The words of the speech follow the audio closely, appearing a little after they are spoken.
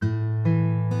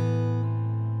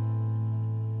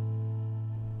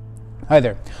Hi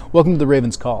there. Welcome to the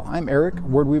Raven's Call. I'm Eric,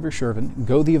 Wordweaver Shervin,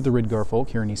 Gothi of the Ridgar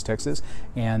folk here in East Texas,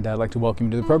 and I'd like to welcome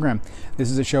you to the program.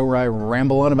 This is a show where I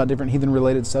ramble on about different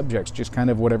heathen-related subjects, just kind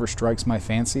of whatever strikes my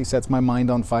fancy, sets my mind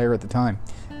on fire at the time.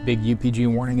 Big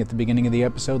UPG warning at the beginning of the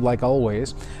episode, like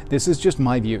always. This is just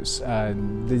my views.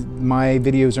 My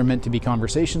videos are meant to be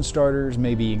conversation starters,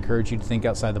 maybe encourage you to think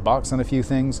outside the box on a few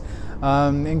things,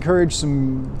 encourage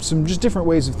some just different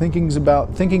ways of thinking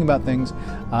about things,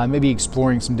 maybe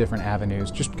exploring some different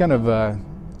avenues. Just kind of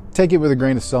take it with a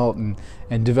grain of salt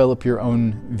and develop your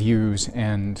own views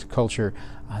and culture.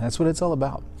 That's what it's all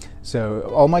about. So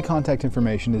all my contact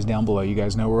information is down below. You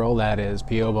guys know where all that is.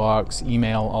 P.O. Box,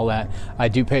 email, all that. I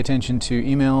do pay attention to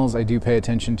emails. I do pay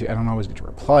attention to, I don't always get to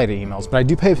reply to emails, but I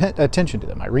do pay attention to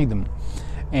them. I read them.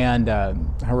 And I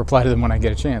reply to them when I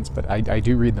get a chance, but I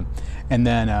do read them. And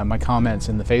then my comments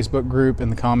in the Facebook group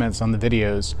and the comments on the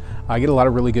videos, I get a lot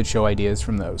of really good show ideas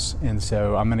from those. And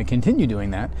so I'm going to continue doing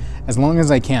that as long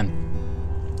as I can.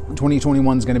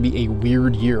 2021 is going to be a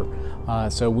weird year.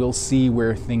 So we'll see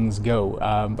where things go.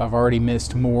 I've already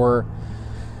missed more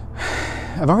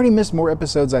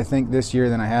episodes, I think, this year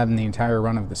than I have in the entire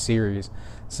run of the series.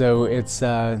 So it's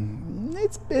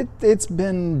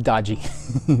been dodgy,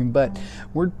 but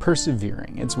we're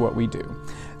persevering. It's what we do.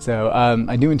 So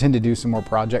I do intend to do some more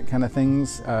project kind of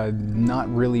things, not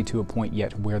really to a point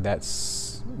yet where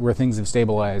things have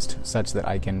stabilized such that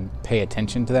I can pay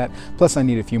attention to that. Plus I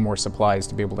need a few more supplies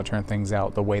to be able to turn things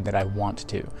out the way that I want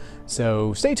to.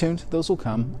 So stay tuned, those will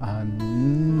come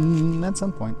at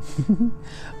some point.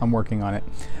 I'm working on it.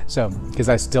 So, because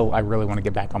I really want to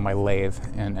get back on my lathe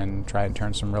and try and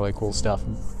turn some really cool stuff.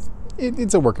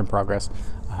 It's a work in progress.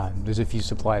 There's a few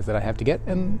supplies that I have to get,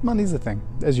 and money's the thing,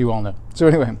 as you all know. So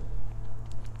anyway,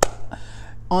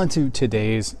 on to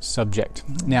today's subject.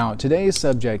 Now, today's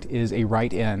subject is a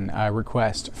write-in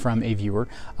request from a viewer,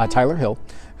 Tyler Hill,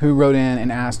 who wrote in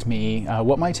and asked me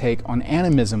what my take on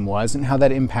animism was and how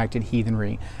that impacted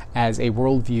heathenry as a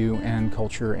worldview and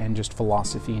culture and just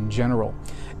philosophy in general.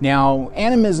 Now,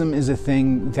 animism is a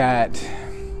thing that...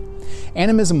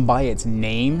 Animism by its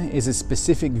name is a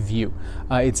specific view.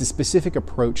 It's a specific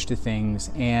approach to things,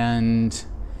 and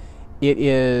it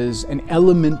is an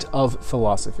element of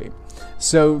philosophy.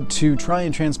 So to try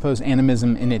and transpose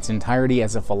animism in its entirety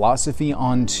as a philosophy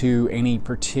onto any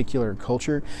particular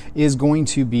culture is going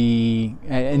to be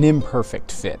an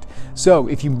imperfect fit. So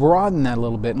if you broaden that a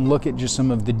little bit and look at just some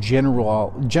of the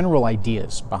general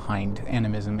ideas behind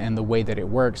animism and the way that it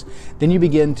works, then you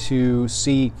begin to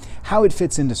see how it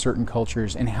fits into certain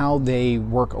cultures and how they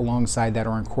work alongside that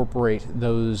or incorporate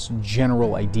those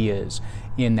general ideas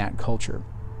in that culture.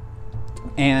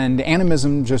 And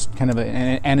animism, just kind of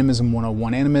animism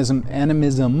 101, animism,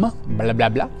 blah, blah,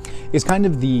 blah, is kind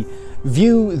of the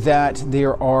view that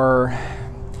there are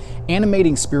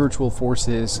animating spiritual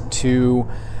forces to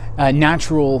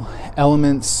natural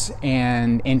elements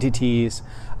and entities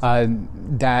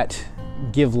that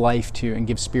give life to and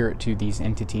give spirit to these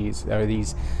entities, or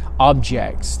these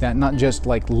objects, that not just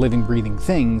like living, breathing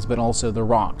things, but also the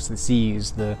rocks, the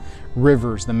seas, the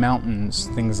rivers, the mountains,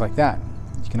 things like that.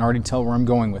 You can already tell where I'm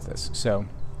going with this, so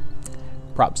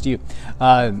props to you.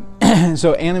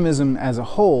 So animism as a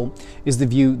whole is the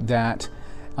view that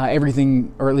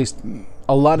everything, or at least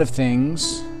a lot of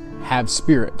things, have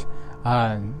spirit.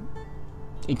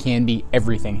 It can be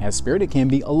everything has spirit, it can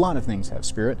be a lot of things have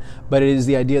spirit, but it is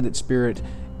the idea that spirit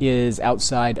is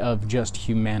outside of just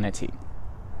humanity.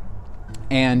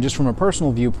 And just from a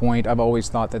personal viewpoint, I've always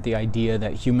thought that the idea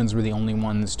that humans were the only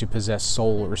ones to possess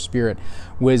soul or spirit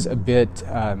was a bit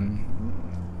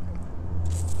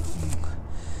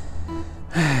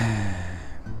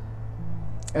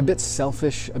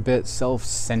selfish, a bit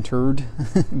self-centered,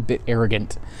 a bit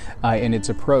arrogant in its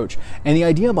approach. And the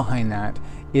idea behind that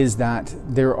is that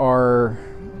there are,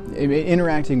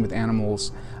 interacting with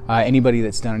animals, anybody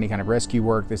that's done any kind of rescue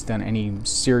work, that's done any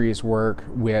serious work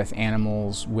with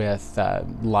animals, with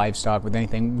livestock, with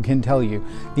anything, can tell you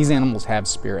these animals have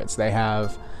spirits. They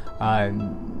have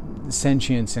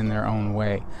sentience in their own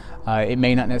way. It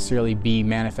may not necessarily be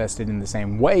manifested in the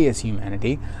same way as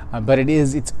humanity, but it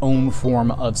is its own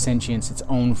form of sentience, its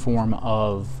own form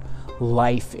of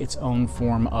life, its own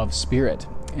form of spirit.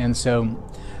 And so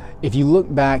if you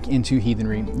look back into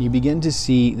heathenry, you begin to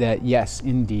see that, yes,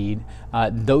 indeed,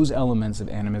 those elements of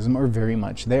animism are very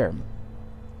much there.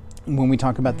 When we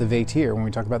talk about the Vetir, when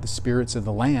we talk about the spirits of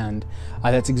the land,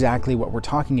 that's exactly what we're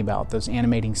talking about, those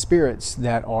animating spirits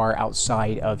that are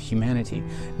outside of humanity.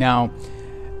 Now,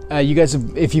 you guys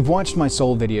have, if you've watched my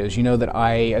soul videos, you know that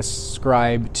I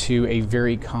ascribe to a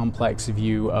very complex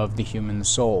view of the human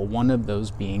soul, one of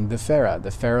those being the Fera.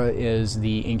 The Fera is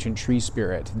the ancient tree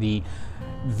spirit, the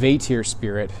Vetir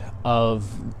spirit of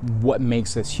what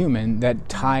makes us human that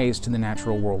ties to the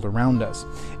natural world around us.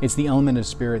 It's the element of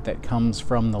spirit that comes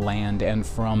from the land and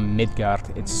from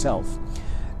Midgard itself.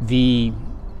 The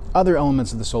other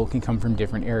elements of the soul can come from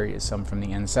different areas, some from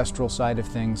the ancestral side of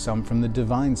things, some from the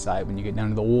divine side, when you get down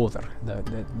to the Odr,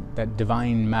 that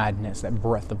divine madness, that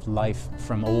breath of life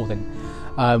from Odin.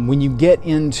 When you get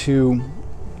into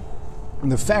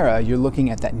the Fera, you're looking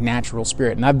at that natural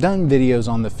spirit. And I've done videos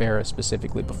on the Fera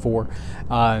specifically before.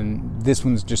 This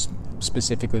one's just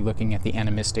specifically looking at the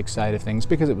animistic side of things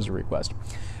because it was a request.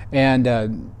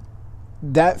 And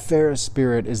that Fera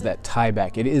spirit is that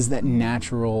tieback. It is that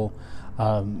natural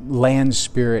land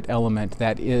spirit element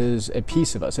that is a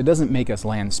piece of us. It doesn't make us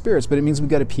land spirits, but it means we've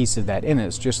got a piece of that in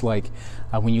us. Just like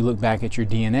when you look back at your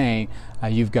DNA,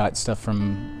 you've got stuff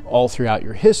from all throughout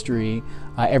your history.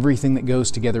 Everything that goes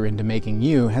together into making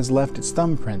you has left its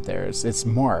thumbprint there, its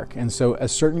mark. And so a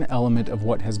certain element of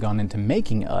what has gone into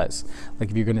making us,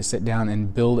 like if you're going to sit down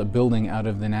and build a building out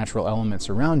of the natural elements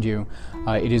around you,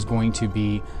 it is going to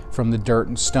be from the dirt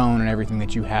and stone and everything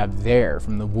that you have there,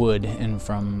 from the wood and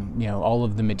from, you know, all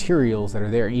of the materials that are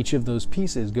there. Each of those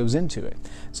pieces goes into it.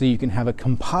 So you can have a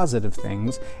composite of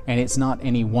things, and it's not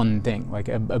any one thing. Like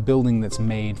a building that's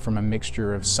made from a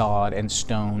mixture of sod and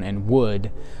stone and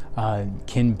wood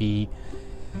can be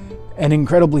an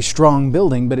incredibly strong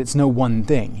building, but it's no one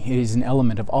thing. It is an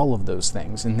element of all of those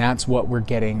things, and that's what we're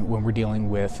getting when we're dealing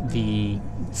with the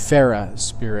Fera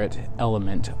spirit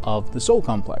element of the soul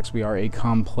complex. We are a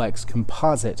complex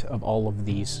composite of all of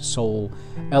these soul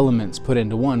elements put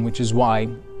into one, which is why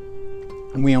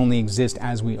we only exist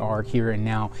as we are here and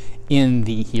now, in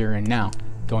the here and now.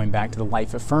 Going back to the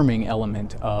life-affirming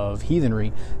element of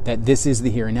heathenry, that this is the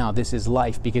here and now, this is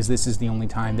life, because this is the only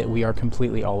time that we are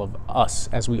completely all of us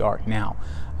as we are now.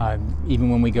 Even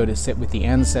when we go to sit with the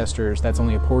ancestors, that's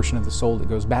only a portion of the soul that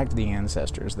goes back to the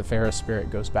ancestors. The Fera spirit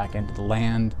goes back into the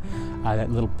land.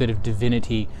 That little bit of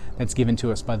divinity that's given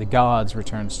to us by the gods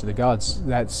returns to the gods.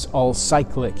 That's all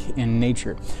cyclic in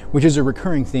nature, which is a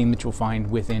recurring theme that you'll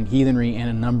find within heathenry and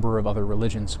a number of other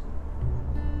religions.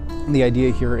 The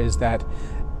idea here is that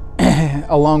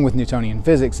along with Newtonian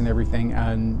physics and everything,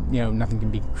 you know, nothing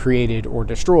can be created or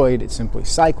destroyed. It simply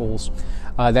cycles.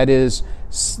 That is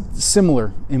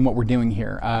similar in what we're doing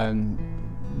here.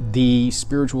 The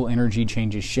spiritual energy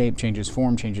changes shape, changes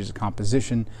form, changes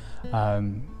composition,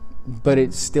 but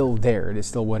it's still there. It is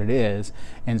still what it is.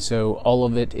 And so all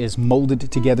of it is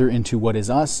molded together into what is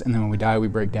us, and then when we die, we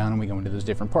break down and we go into those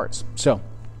different parts. So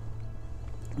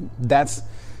that's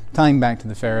tying back to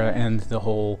the Fera and the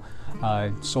whole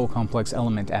soul complex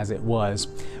element as it was.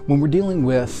 When we're dealing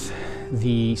with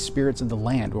the spirits of the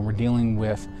land, when we're dealing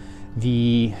with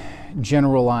the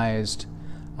generalized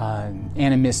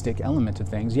animistic element of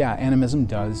things, yeah, animism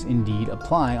does indeed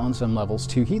apply on some levels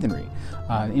to heathenry.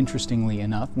 Interestingly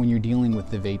enough, when you're dealing with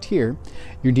the Vetir,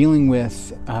 you're dealing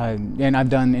with, and I've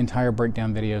done entire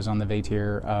breakdown videos on the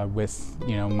Vetir with,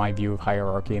 you know, my view of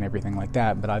hierarchy and everything like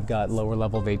that, but I've got lower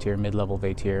level Vetir, mid-level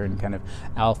Vetir, and kind of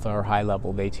alpha or high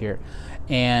level Vetir.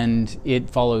 And it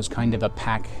follows kind of a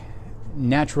pack,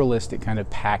 naturalistic kind of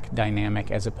pack dynamic,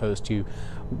 as opposed to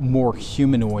more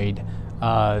humanoid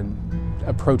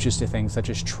approaches to things such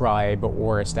as tribe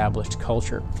or established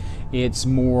culture. It's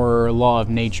more law of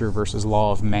nature versus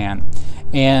law of man.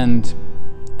 And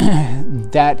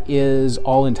that is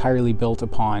all entirely built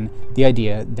upon the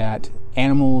idea that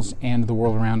animals and the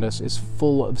world around us is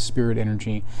full of spirit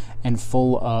energy and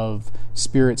full of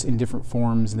spirits in different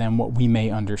forms than what we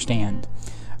may understand.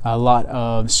 A lot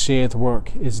of Sheth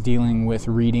work is dealing with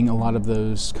reading a lot of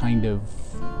those kind of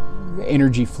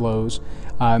energy flows.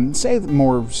 Say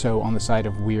more so on the side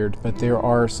of weird, but there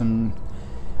are some,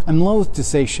 I'm loath to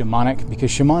say shamanic,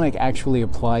 because shamanic actually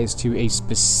applies to a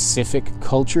specific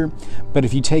culture, but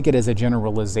if you take it as a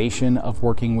generalization of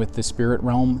working with the spirit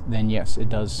realm, then yes, it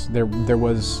does. There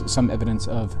was some evidence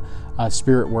of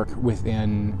spirit work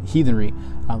within heathenry,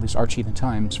 at least Arch-Heathen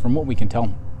times, from what we can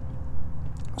tell.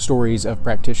 Stories of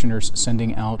practitioners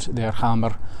sending out their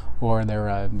hammer, or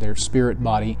their spirit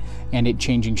body, and it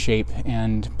changing shape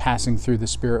and passing through the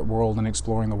spirit world and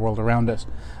exploring the world around us.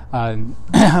 I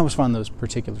always found those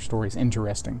particular stories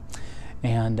interesting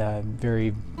and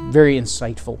very, very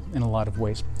insightful in a lot of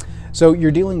ways. So you're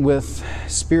dealing with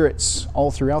spirits all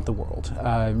throughout the world.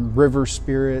 River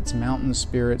spirits, mountain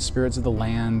spirits, spirits of the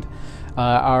land.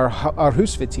 Our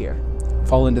Husvitir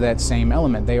fall into that same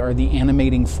element. They are the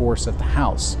animating force of the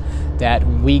house that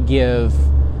we give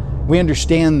we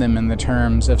understand them in the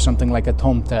terms of something like a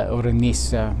tomta or a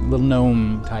nissa, little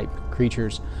gnome type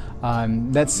creatures.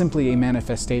 That's simply a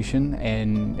manifestation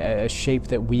and a shape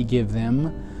that we give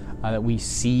them, that we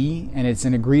see, and it's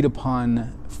an agreed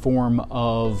upon form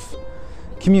of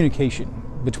communication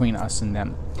between us and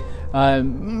them.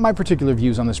 My particular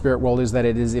views on the spirit world is that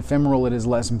it is ephemeral, it is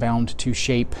less bound to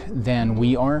shape than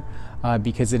we are,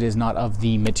 because it is not of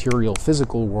the material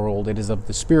physical world, it is of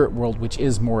the spirit world, which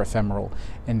is more ephemeral,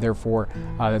 and therefore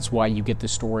that's why you get the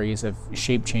stories of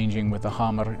shape changing with the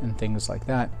hammer and things like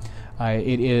that.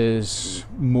 It is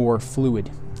more fluid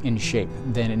in shape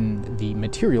than in the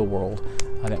material world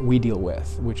that we deal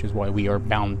with, which is why we are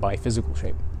bound by physical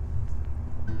shape.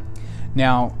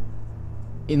 Now,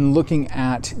 in looking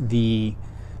at the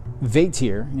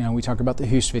Vetir, we talk about the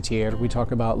Husvetir, we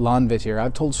talk about Landvetir.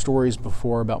 I've told stories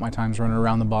before about my times running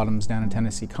around the bottoms down in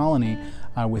Tennessee Colony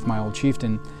with my old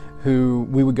chieftain, who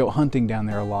we would go hunting down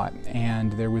there a lot,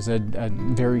 and there was a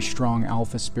very strong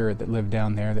alpha spirit that lived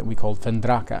down there that we called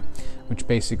Fendraka, which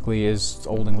basically is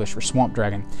Old English for swamp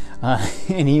dragon,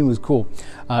 and he was cool,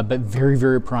 but very,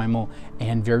 very primal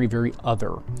and very, very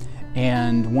other.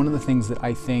 And one of the things that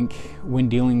I think when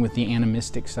dealing with the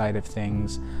animistic side of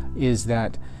things is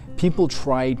that people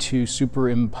try to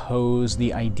superimpose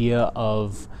the idea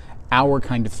of our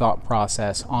kind of thought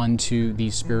process onto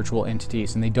these spiritual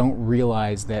entities, and they don't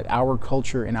realize that our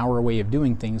culture and our way of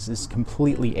doing things is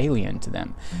completely alien to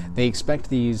them. They expect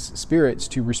these spirits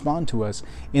to respond to us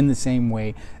in the same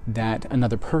way that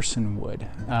another person would.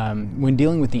 When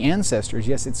dealing with the ancestors,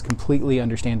 yes, it's completely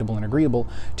understandable and agreeable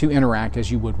to interact as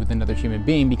you would with another human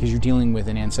being, because you're dealing with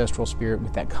an ancestral spirit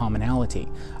with that commonality.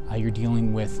 You're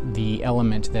dealing with the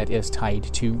element that is tied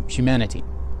to humanity.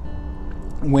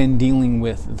 When dealing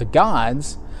with the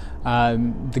gods,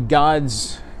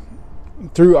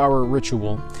 through our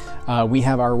ritual, we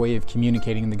have our way of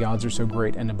communicating. The gods are so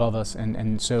great and above us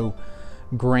and so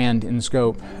grand in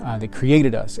scope. They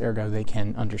created us, ergo they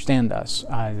can understand us.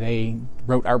 They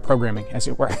wrote our programming, as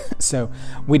it were. So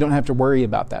we don't have to worry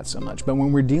about that so much. But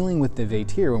when we're dealing with the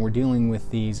Vetir, when we're dealing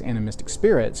with these animistic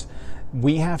spirits,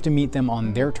 we have to meet them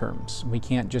on their terms. We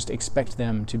can't just expect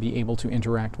them to be able to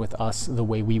interact with us the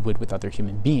way we would with other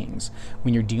human beings.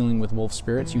 When you're dealing with wolf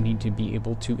spirits, you need to be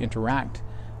able to interact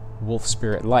wolf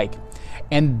spirit-like.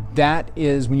 And that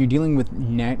is when you're dealing with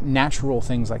natural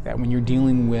things like that, when you're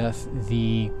dealing with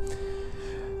the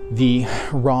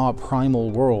raw primal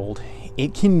world,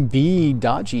 it can be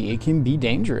dodgy, it can be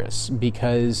dangerous,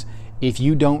 because if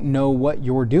you don't know what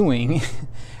you're doing,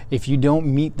 if you don't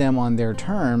meet them on their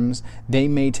terms, they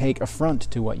may take affront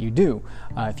to what you do.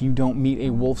 If you don't meet a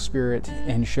wolf spirit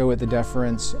and show it the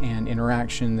deference and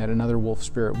interaction that another wolf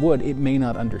spirit would, it may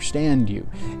not understand you.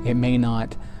 It may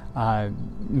not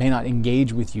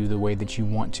engage with you the way that you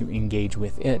want to engage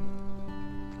with it.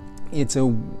 It's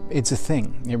a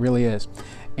thing. It really is.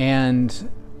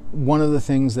 And one of the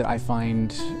things that I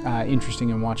find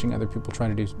interesting in watching other people try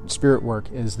to do spirit work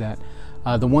is that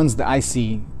the ones that I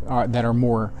see that are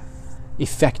more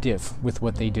effective with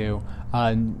what they do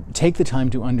take the time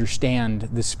to understand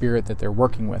the spirit that they're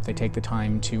working with. They take the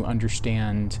time to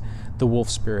understand the wolf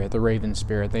spirit, the raven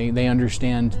spirit. They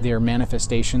understand their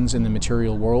manifestations in the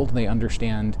material world. They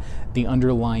understand the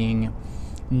underlying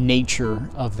nature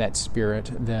of that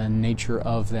spirit, the nature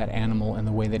of that animal, and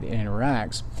the way that it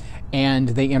interacts. And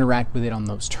they interact with it on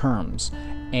those terms.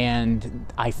 And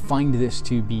I find this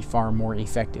to be far more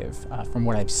effective from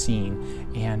what I've seen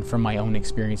and from my own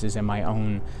experiences and my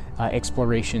own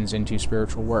explorations into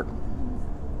spiritual work.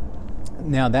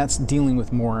 Now that's dealing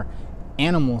with more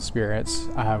animal spirits,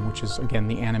 which is again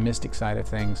the animistic side of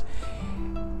things.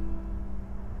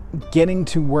 Getting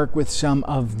to work with some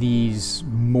of these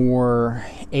more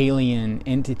alien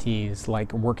entities,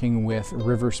 like working with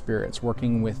river spirits,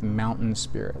 working with mountain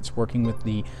spirits, working with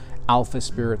the alpha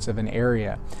spirits of an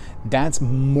area, that's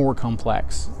more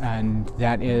complex, and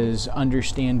that is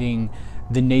understanding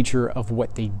the nature of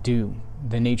what they do,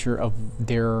 the nature of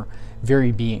their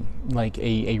very being. Like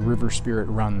a river spirit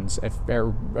runs, a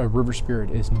river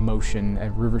spirit is motion,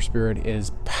 a river spirit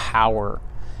is power,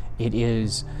 it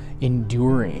is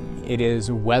enduring, it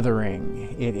is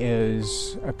weathering, it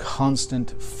is a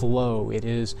constant flow, it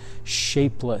is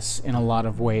shapeless in a lot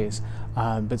of ways,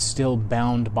 but still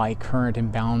bound by current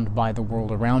and bound by the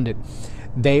world around it.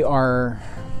 They are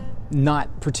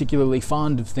not particularly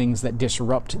fond of things that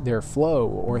disrupt their flow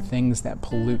or things that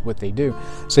pollute what they do.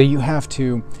 So you have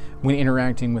to, when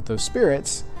interacting with those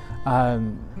spirits,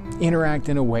 interact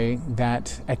in a way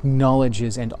that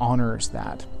acknowledges and honors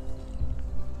that.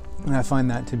 And I find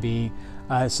that to be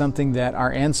something that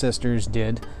our ancestors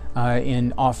did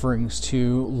in offerings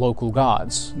to local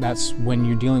gods. That's when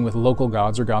you're dealing with local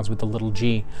gods, or gods with the little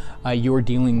g. You're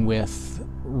dealing with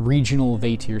regional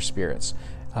Vatir spirits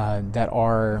that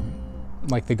are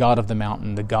like the god of the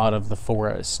mountain, the god of the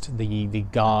forest, the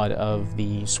god of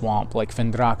the swamp. Like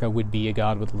Fendraka would be a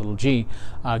god with a little g,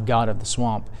 god of the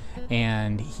swamp,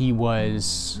 and he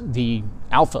was the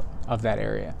alpha of that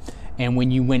area. And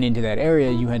when you went into that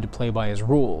area, you had to play by his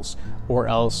rules, or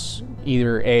else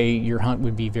either A, your hunt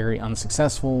would be very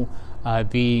unsuccessful,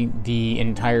 B, the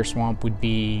entire swamp would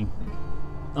be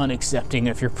unaccepting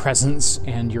of your presence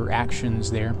and your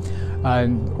actions there,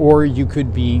 or you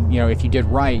could be, if you did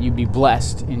right, you'd be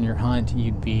blessed in your hunt,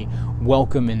 you'd be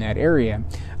welcome in that area.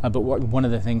 But one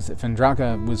of the things that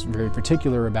Fendraka was very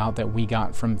particular about, that we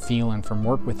got from feel and from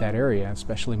work with that area,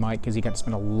 especially Mike, because he got to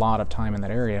spend a lot of time in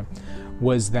that area,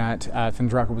 was that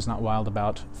Fendraka was not wild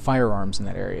about firearms in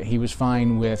that area. He was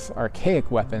fine with archaic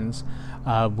weapons,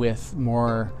 with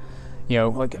more,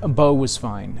 like a bow was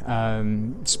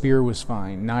fine, spear was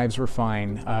fine, knives were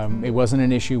fine. It wasn't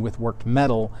an issue with worked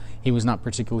metal. He was not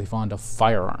particularly fond of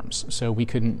firearms. So we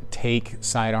couldn't take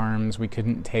sidearms, we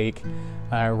couldn't take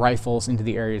rifles into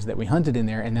the areas that we hunted in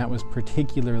there, and that was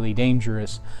particularly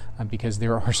dangerous because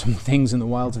there are some things in the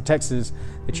wilds of Texas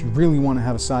that you really want to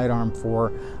have a sidearm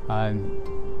for.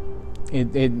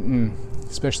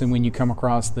 Especially when you come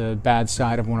across the bad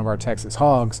side of one of our Texas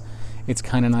hogs, it's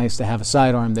kind of nice to have a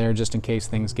sidearm there just in case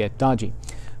things get dodgy.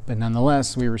 But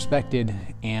nonetheless, we respected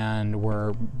and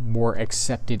were more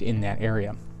accepted in that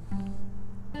area.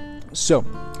 So,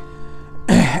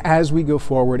 as we go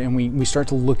forward and we start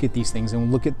to look at these things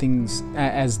and look at things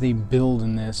as they build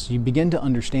in this, you begin to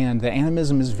understand that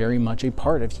animism is very much a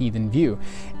part of heathen view.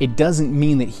 It doesn't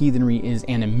mean that heathenry is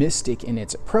animistic in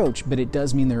its approach, but it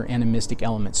does mean there are animistic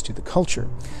elements to the culture.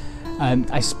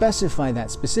 I specify that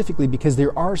specifically because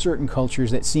there are certain cultures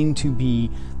that seem to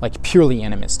be like purely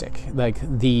animistic. Like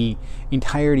the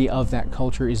entirety of that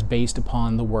culture is based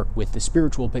upon the work with the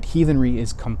spiritual, but heathenry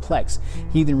is complex.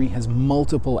 Heathenry has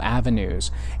multiple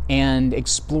avenues, and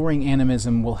exploring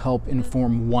animism will help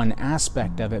inform one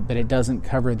aspect of it, but it doesn't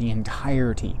cover the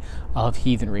entirety of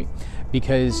heathenry.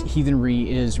 Because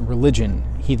heathenry is religion,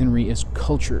 heathenry is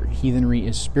culture, heathenry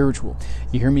is spiritual.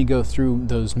 You hear me go through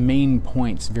those main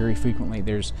points very frequently.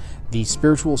 There's the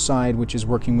spiritual side, which is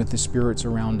working with the spirits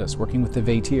around us, working with the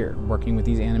Vatir, working with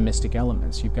these animistic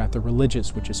elements. You've got the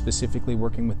religious, which is specifically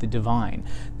working with the divine.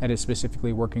 That is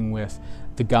specifically working with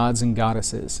the gods and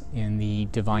goddesses in the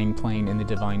divine plane, in the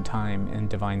divine time, and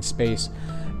divine space.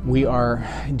 We are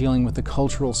dealing with the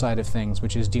cultural side of things,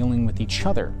 which is dealing with each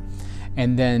other.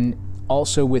 And then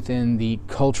also within the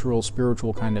cultural,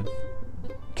 spiritual kind of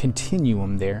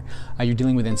continuum there, you're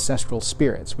dealing with ancestral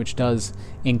spirits, which does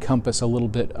encompass a little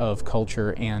bit of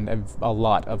culture and a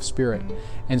lot of spirit.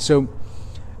 And so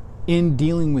in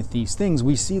dealing with these things,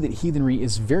 we see that heathenry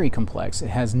is very complex. It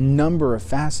has a number of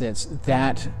facets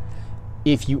that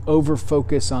if you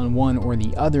over-focus on one or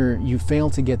the other, you fail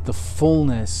to get the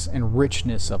fullness and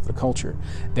richness of the culture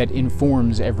that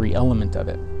informs every element of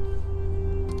it.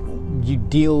 You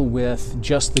deal with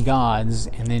just the gods,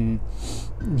 and then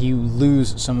you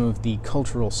lose some of the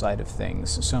cultural side of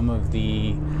things, some of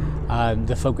the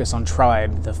focus on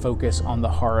tribe, the focus on the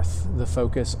hearth, the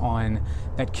focus on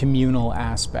that communal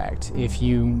aspect. If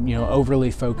you overly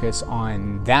focus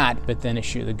on that, but then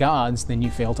eschew the gods, then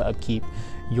you fail to upkeep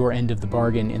your end of the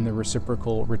bargain in the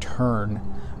reciprocal return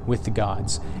with the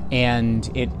gods,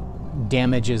 and it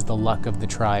damages the luck of the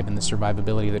tribe and the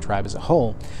survivability of the tribe as a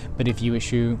whole. But if you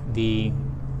eschew the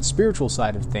spiritual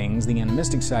side of things, the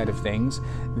animistic side of things,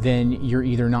 then you're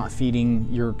either not feeding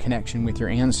your connection with your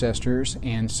ancestors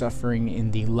and suffering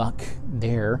in the luck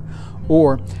there,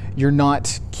 or you're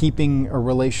not keeping a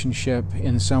relationship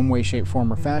in some way, shape,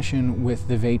 form, or fashion with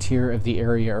the Vatir of the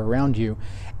area around you,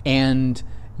 and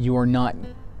you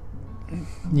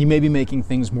may be making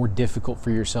things more difficult for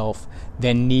yourself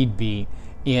than need be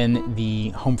in the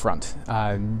home front.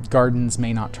 Gardens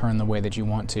may not turn the way that you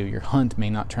want to. Your hunt may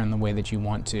not turn the way that you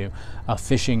want to.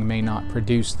 Fishing may not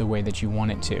produce the way that you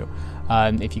want it to.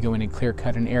 If you go in and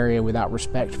clear-cut an area without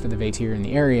respect for the Vatir in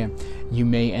the area, you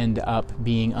may end up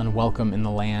being unwelcome in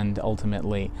the land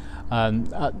ultimately.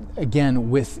 Again,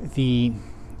 with the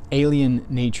alien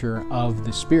nature of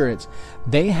the spirits,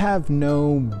 they have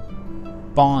no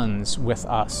bonds with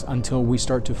us until we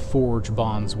start to forge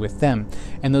bonds with them.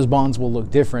 And those bonds will look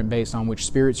different based on which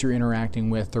spirits you're interacting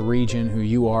with, the region, who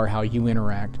you are, how you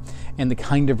interact, and the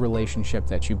kind of relationship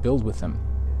that you build with them.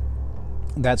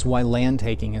 That's why land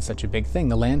taking is such a big thing.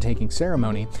 The land taking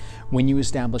ceremony, when you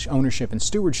establish ownership and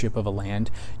stewardship of a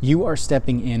land, you are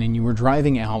stepping in and you are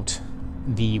driving out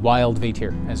the wild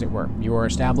Vatir, as it were. You are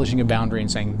establishing a boundary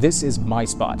and saying, this is my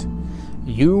spot.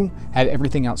 You had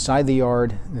everything outside the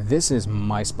yard. This is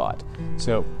my spot.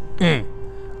 So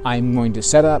I'm going to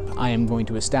set up, I am going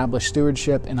to establish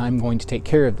stewardship, and I'm going to take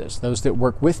care of this. Those that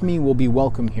work with me will be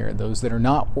welcome here. Those that are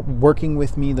not working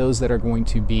with me, those that are going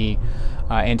to be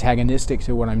antagonistic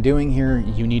to what I'm doing here,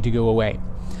 you need to go away.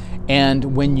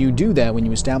 And when you do that, when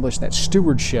you establish that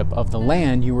stewardship of the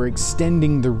land, you are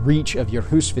extending the reach of your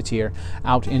Husvitir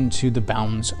out into the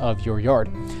bounds of your yard.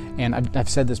 And I've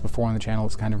said this before on the channel,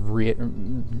 it's kind of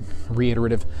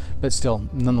reiterative, but still,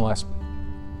 nonetheless,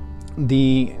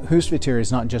 the Husvitir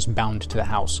is not just bound to the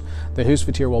house. The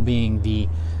Husvitir, while being the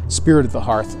spirit of the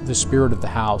hearth, the spirit of the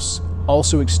house,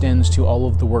 also extends to all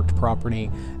of the worked property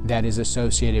that is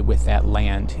associated with that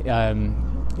land.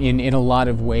 In a lot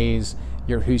of ways,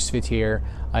 your Husvitir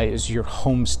is your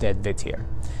homestead Vitir.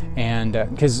 And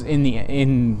because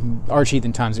in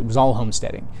Arch-Heathen times, it was all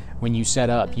homesteading. When you set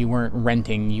up, you weren't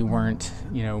renting, you weren't,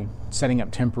 setting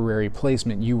up temporary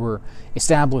placement, you were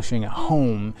establishing a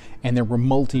home, and there were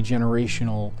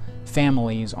multi-generational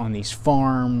families on these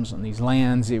farms, on these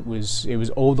lands. It was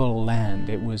Odal land,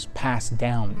 it was passed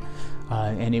down,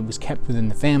 and it was kept within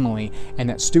the family, and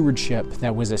that stewardship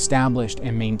that was established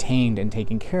and maintained and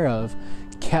taken care of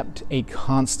kept a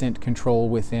constant control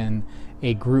within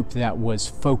a group that was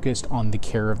focused on the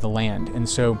care of the land. And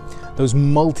so those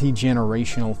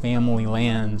multi-generational family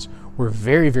lands were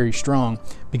very, very strong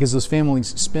because those families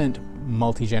spent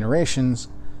multi-generations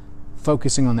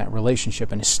focusing on that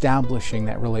relationship and establishing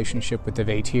that relationship with the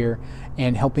Vatir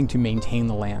and helping to maintain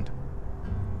the land.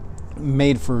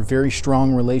 Made for a very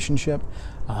strong relationship.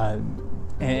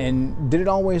 And did it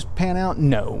always pan out?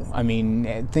 No. I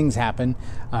mean, things happen.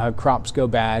 Crops go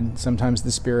bad. Sometimes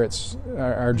the spirits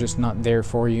are just not there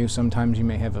for you. Sometimes you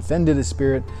may have offended a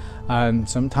spirit.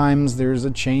 Sometimes there's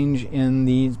a change in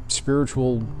the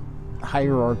spiritual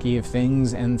hierarchy of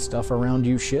things and stuff around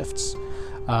you shifts.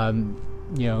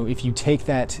 If you take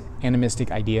that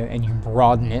animistic idea and you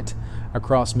broaden it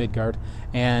across Midgard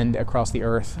and across the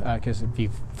earth, because if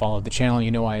you've followed the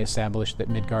channel, I established that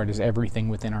Midgard is everything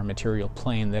within our material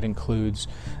plane. That includes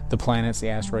the planets, the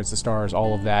asteroids, the stars,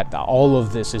 all of that. All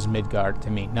of this is Midgard to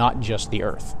me, not just the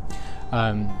earth.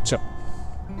 So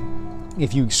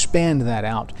if you expand that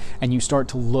out and you start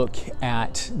to look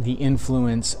at the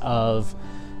influence of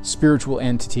spiritual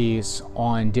entities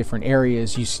on different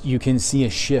areas, you can see a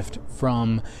shift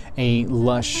from a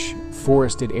lush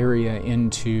forested area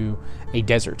into a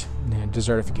desert.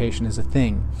 Desertification is a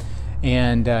thing.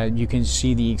 And you can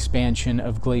see the expansion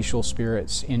of glacial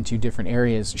spirits into different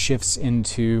areas. Shifts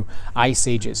into ice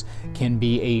ages can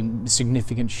be a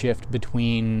significant shift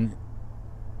between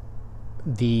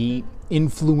the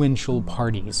influential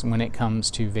parties when it comes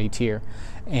to Vatir.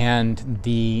 And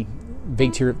the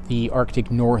Vatir, the Arctic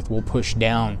North, will push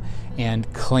down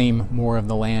and claim more of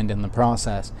the land in the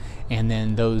process. And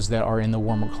then those that are in the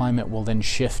warmer climate will then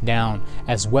shift down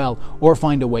as well, or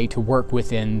find a way to work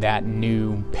within that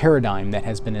new paradigm that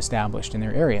has been established in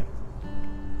their area.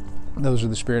 Those are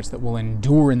the spirits that will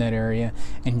endure in that area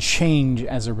and change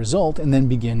as a result, and then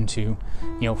begin to,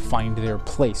 find their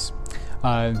place.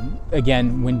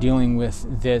 Again, when dealing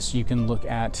with this, you can look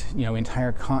at,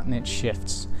 entire continent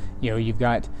shifts. You've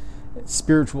got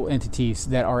spiritual entities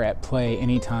that are at play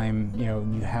anytime,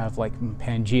 you have like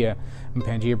Pangea. When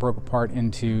Pangea broke apart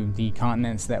into the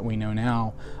continents that we know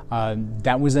now,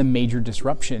 that was a major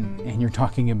disruption. And you're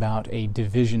talking about a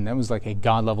division. That was like a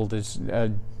god-level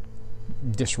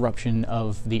disruption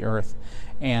of the earth.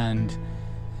 And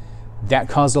that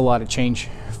caused a lot of change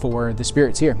for the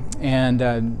spirits here.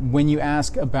 And when you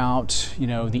ask about,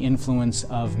 the influence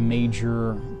of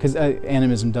major, because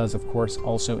animism does, of course,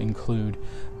 also include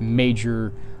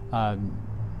major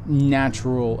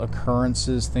natural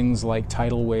occurrences, things like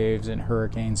tidal waves and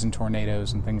hurricanes and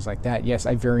tornadoes and things like that. Yes,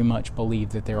 I very much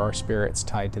believe that there are spirits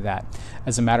tied to that.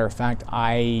 As a matter of fact,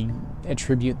 I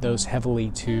attribute those heavily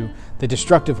to the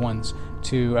destructive ones,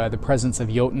 to the presence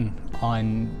of Jotun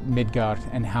on Midgard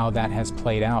and how that has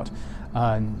played out.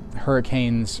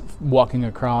 Hurricanes walking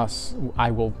across, I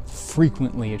will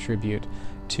frequently attribute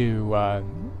to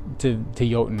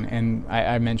Jotun, and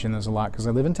I mention this a lot because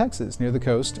I live in Texas near the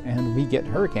coast, and we get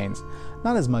hurricanes.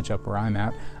 Not as much up where I'm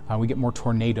at. We get more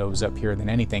tornadoes up here than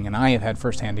anything, and I have had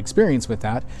firsthand experience with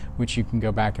that, which you can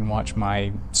go back and watch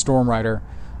my Storm Rider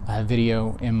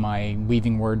video in my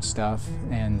Weaving Word stuff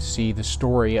and see the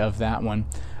story of that one.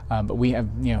 But we have,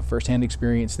 firsthand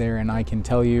experience there, and I can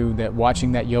tell you that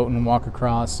watching that Jotun walk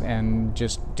across and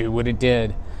just do what it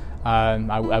did,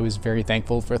 I was very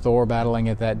thankful for Thor battling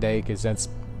it that day, because that's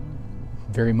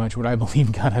very much what I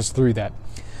believe got us through that.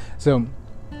 So,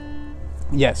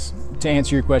 yes, to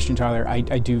answer your question, Tyler, I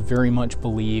do very much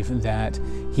believe that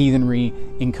heathenry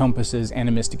encompasses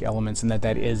animistic elements and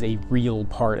that is a real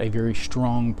part, a very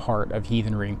strong part of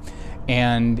heathenry.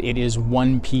 And it is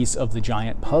one piece of the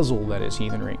giant puzzle that is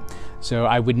heathenry. So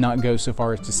I would not go so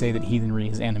far as to say that heathenry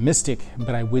is animistic,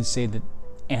 but I would say that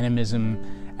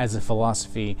animism as a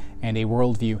philosophy and a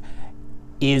worldview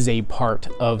is a part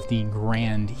of the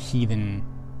grand heathen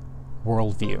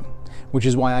worldview, which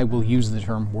is why I will use the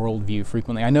term worldview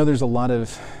frequently. I know there's a lot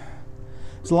of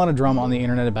drama on the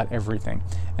internet about everything,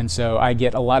 and so I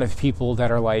get a lot of people that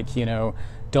are like,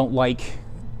 don't like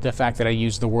the fact that I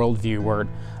use the worldview word.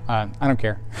 I don't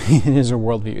care. It is a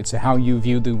worldview. It's how you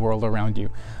view the world around you.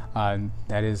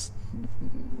 That is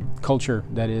culture,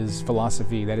 that is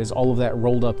philosophy, that is all of that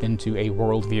rolled up into a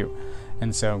worldview.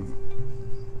 And so,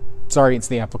 sorry, it's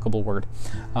the applicable word.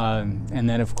 And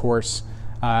then, of course,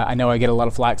 I know I get a lot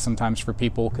of flack sometimes for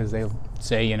people because they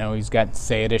say, he's got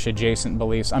Theodish adjacent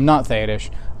beliefs. I'm not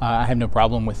Theodish. I have no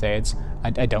problem with Theids. I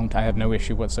don't. I have no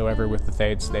issue whatsoever with the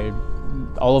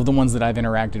Theids. All of the ones that I've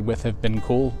interacted with have been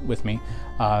cool with me.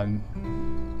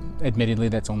 Admittedly,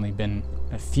 that's only been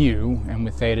a few, and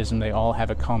with Theism, they all have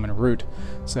a common root.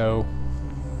 So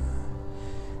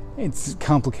it's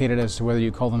complicated as to whether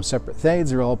you call them separate Theids.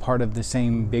 They're all part of the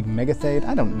same big mega Theid.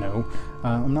 I don't know.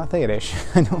 I'm not Theidish.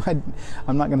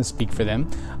 I'm not going to speak for them.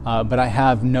 But I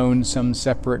have known some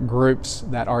separate groups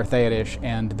that are Theidish,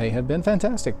 and they have been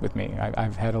fantastic with me.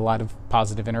 I've had a lot of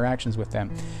positive interactions with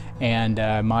them. And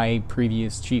my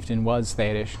previous chieftain was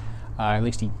Theidish. At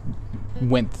least he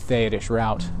went the Theidish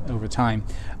route over time.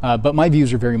 But my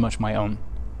views are very much my own.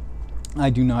 I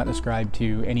do not ascribe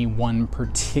to any one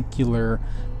particular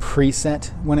preset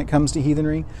when it comes to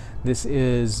heathenry. This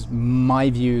is my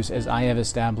views as I have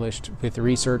established with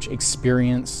research,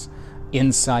 experience,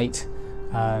 insight.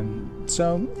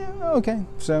 Okay,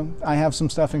 so I have some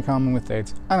stuff in common with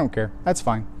Theids. I don't care. That's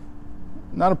fine.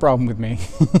 Not a problem with me.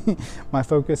 My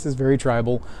focus is very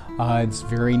tribal. It's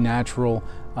very natural,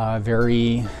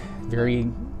 very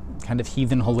kind of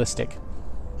heathen holistic.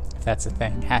 If that's a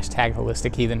thing. Hashtag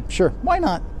holistic heathen. Sure, why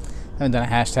not? Haven't done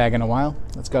a hashtag in a while.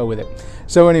 Let's go with it.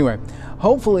 So anyway,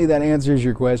 hopefully that answers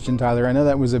your question, Tyler. I know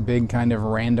that was a big kind of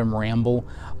random ramble.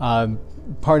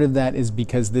 Part of that is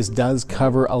because this does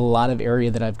cover a lot of area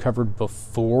that I've covered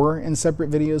before in separate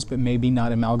videos, but maybe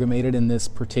not amalgamated in this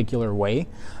particular way.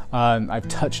 I've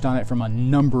touched on it from a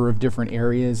number of different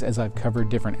areas as I've covered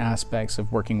different aspects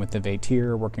of working with the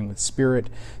Vatir, working with spirit,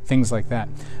 things like that.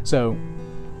 So,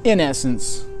 in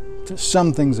essence, to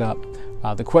sum things up,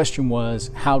 the question was,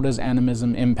 how does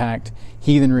animism impact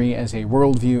heathenry as a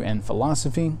worldview and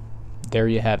philosophy? There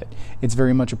you have it. It's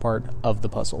very much a part of the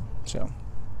puzzle. So,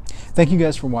 thank you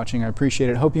guys for watching. I appreciate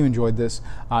it. Hope you enjoyed this.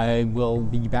 I will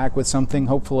be back with something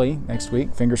hopefully next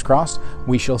week. Fingers crossed.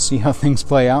 We shall see how things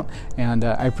play out. And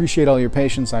I appreciate all your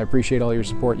patience. I appreciate all your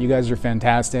support. You guys are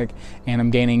fantastic. And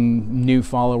I'm gaining new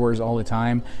followers all the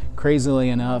time. Crazily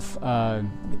enough,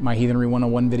 my Heathenry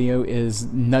 101 video is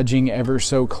nudging ever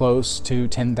so close to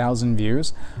 10,000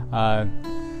 views.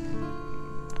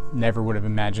 Never would have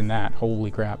imagined that.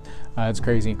 Holy crap. It's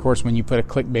crazy. Of course, when you put a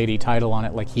clickbaity title on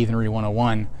it like Heathenry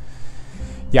 101,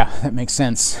 yeah, that makes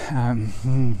sense.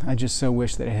 I just so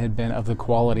wish that it had been of the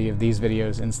quality of these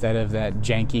videos instead of that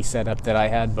janky setup that I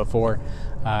had before.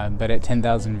 But at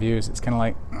 10,000 views, it's kind of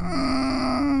like,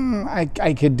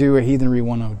 I could do a Heathenry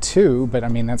 102, but I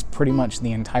mean, that's pretty much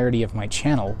the entirety of my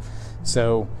channel.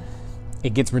 So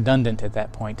it gets redundant at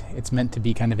that point. It's meant to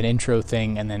be kind of an intro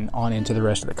thing and then on into the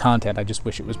rest of the content. I just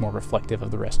wish it was more reflective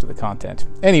of the rest of the content.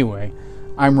 Anyway,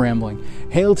 I'm rambling.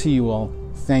 Hail to you all.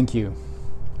 Thank you.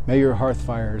 May your hearth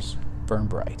fires burn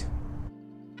bright.